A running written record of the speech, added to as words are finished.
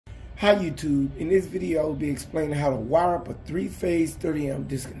Hi YouTube, in this video I will be explaining how to wire up a 3-phase 30 amp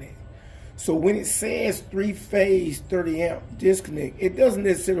disconnect. So when it says 3-phase 30 amp disconnect, it doesn't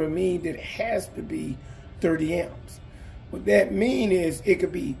necessarily mean that it has to be 30 amps. What that means is it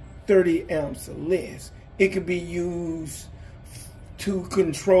could be 30 amps or less. It could be used to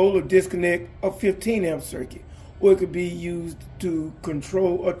control or disconnect a 15 amp circuit, or it could be used to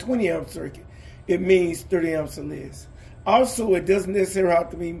control a 20 amp circuit. It means 30 amps or less. Also, it doesn't necessarily have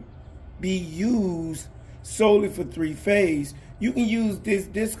to be used solely for 3-phase. You can use this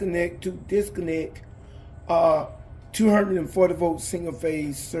disconnect to disconnect 240 volt single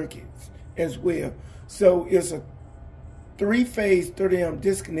phase circuits as well. So it's a 3-phase 30 amp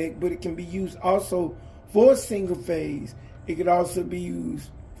disconnect, but it can be used also for single phase. It could also be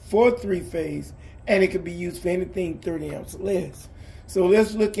used for 3-phase, and it could be used for anything 30 amps or less. So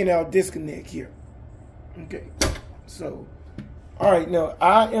let's look at our disconnect here. Okay, so all right, now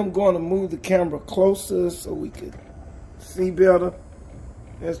I am going to move the camera closer so we can see better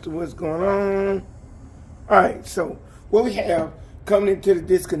as to what's going on. All right, so what we have coming into the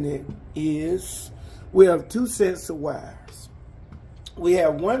disconnect is we have two sets of wires. We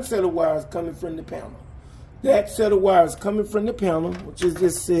have one set of wires coming from the panel. That set of wires coming from the panel, which is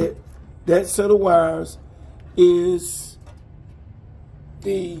this set, that set of wires is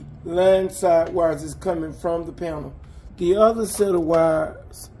the line side wires is coming from the panel. The other set of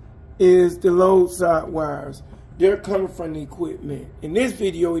wires is the load side wires. They're coming from the equipment. In this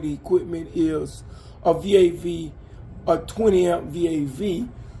video, the equipment is a VAV, a 20 amp VAV.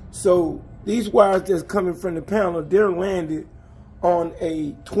 So these wires that's coming from the panel, they're landed on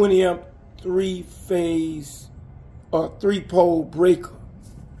a 20 amp 3-phase or 3-pole breaker.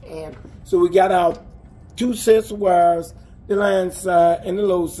 And so we got our two sets of wires, the line side and the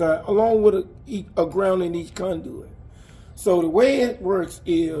load side, along with a ground in each conduit. So the way it works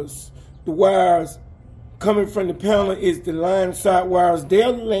is the wires coming from the panel is the line side wires.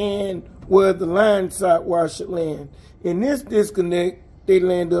 They'll land where the line side wires should land. In this disconnect, they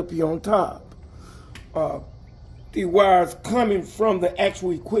land up here on top. The wires coming from the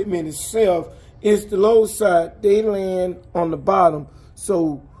actual equipment itself is the load side. They land on the bottom.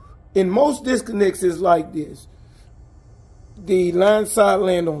 So in most disconnects, it's like this. The line side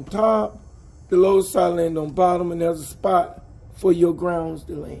land on top, the load side land on bottom, and there's a spot for your grounds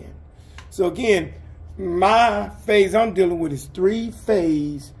to land. So again, my phase I'm dealing with is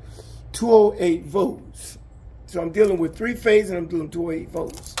 3-phase 208 volts. So I'm dealing with 3-phase and I'm doing 208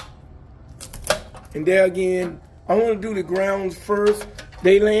 volts. And there again, I want to do the grounds first.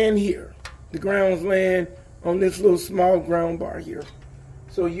 They land here. The grounds land on this little small ground bar here.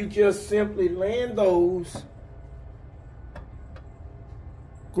 So you just simply land those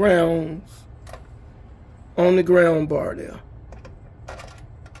grounds on the ground bar there.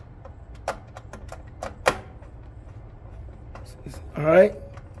 All right.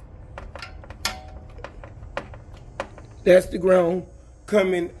 That's the ground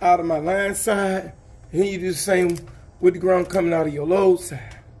coming out of my line side. And you do the same with the ground coming out of your load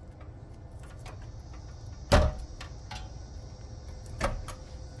side.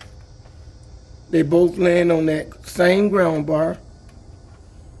 They both land on that same ground bar.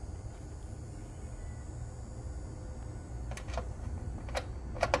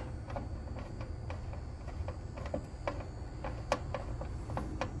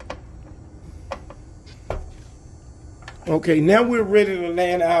 Okay, now we're ready to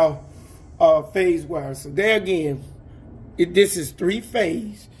land our phase wires. So there again, this is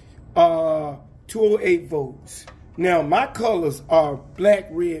 3-phase, 208 volts. Now my colors are black,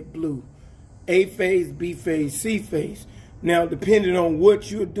 red, blue, A-phase, B-phase, C-phase. Now depending on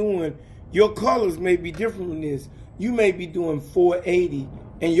what you're doing, your colors may be different from this. You may be doing 480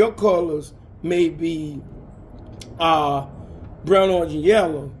 and your colors may be brown, orange, and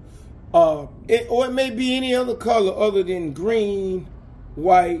yellow. Or it may be any other color other than green,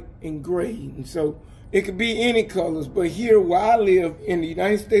 white, and gray. And so it could be any colors. But here where I live in the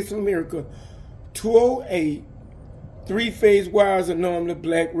United States of America, 208 3-phase wires are normally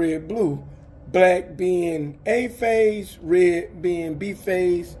black, red, blue. Black being A-phase, red being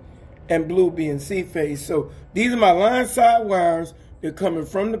B-phase, and blue being C-phase. So these are my line side wires. They're coming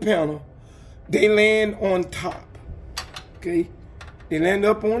from the panel. They land on top. Okay? They land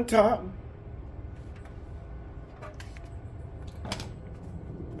up on top.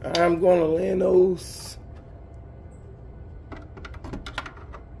 I'm going to land those.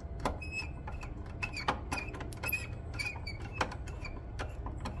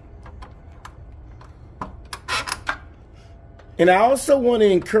 And I also want to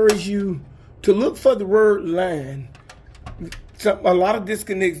encourage you to look for the word line. a lot of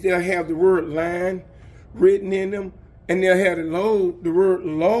disconnects, they'll have the word line written in them, and they'll have the word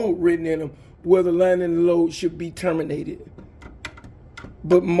load written in them, where the line and the load should be terminated.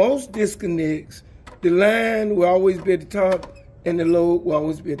 But most disconnects, the line will always be at the top and the load will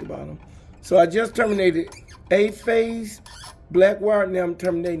always be at the bottom. So I just terminated A phase, black wire. Now I'm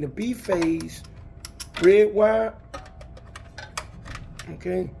terminating the B phase, red wire.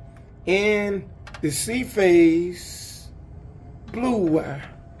 Okay. And the C phase, blue wire.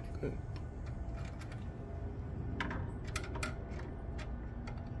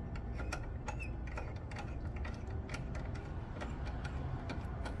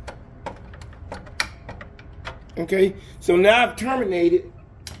 Okay, so now I've terminated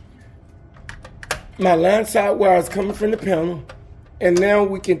my line side wires coming from the panel, and now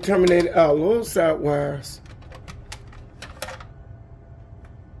we can terminate our load side wires.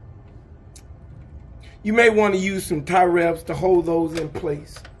 You may want to use some tie wraps to hold those in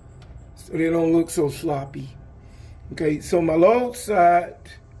place so they don't look so sloppy. Okay, so my load side,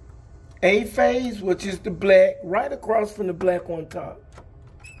 A phase, which is the black, right across from the black on top.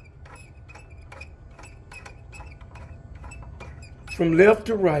 From left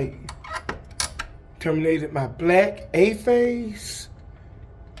to right, terminated my black A phase.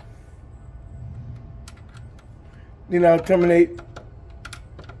 Then I'll terminate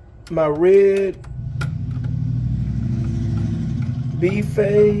my red B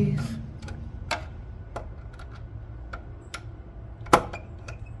phase.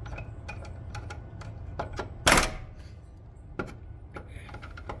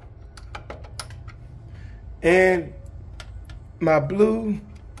 And my blue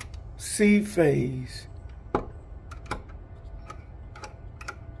C phase.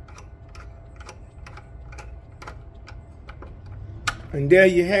 And there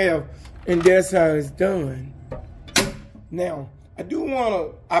you have, and that's how it's done. Now,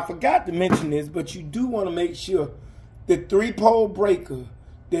 I forgot to mention this, but you do want to make sure the 3-pole breaker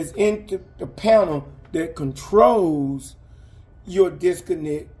that's in the panel that controls your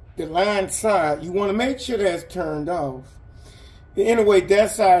disconnect, the line side, you want to make sure that's turned off. Anyway,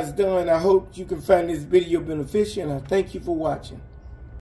 that side's done. I hope you can find this video beneficial, and I thank you for watching.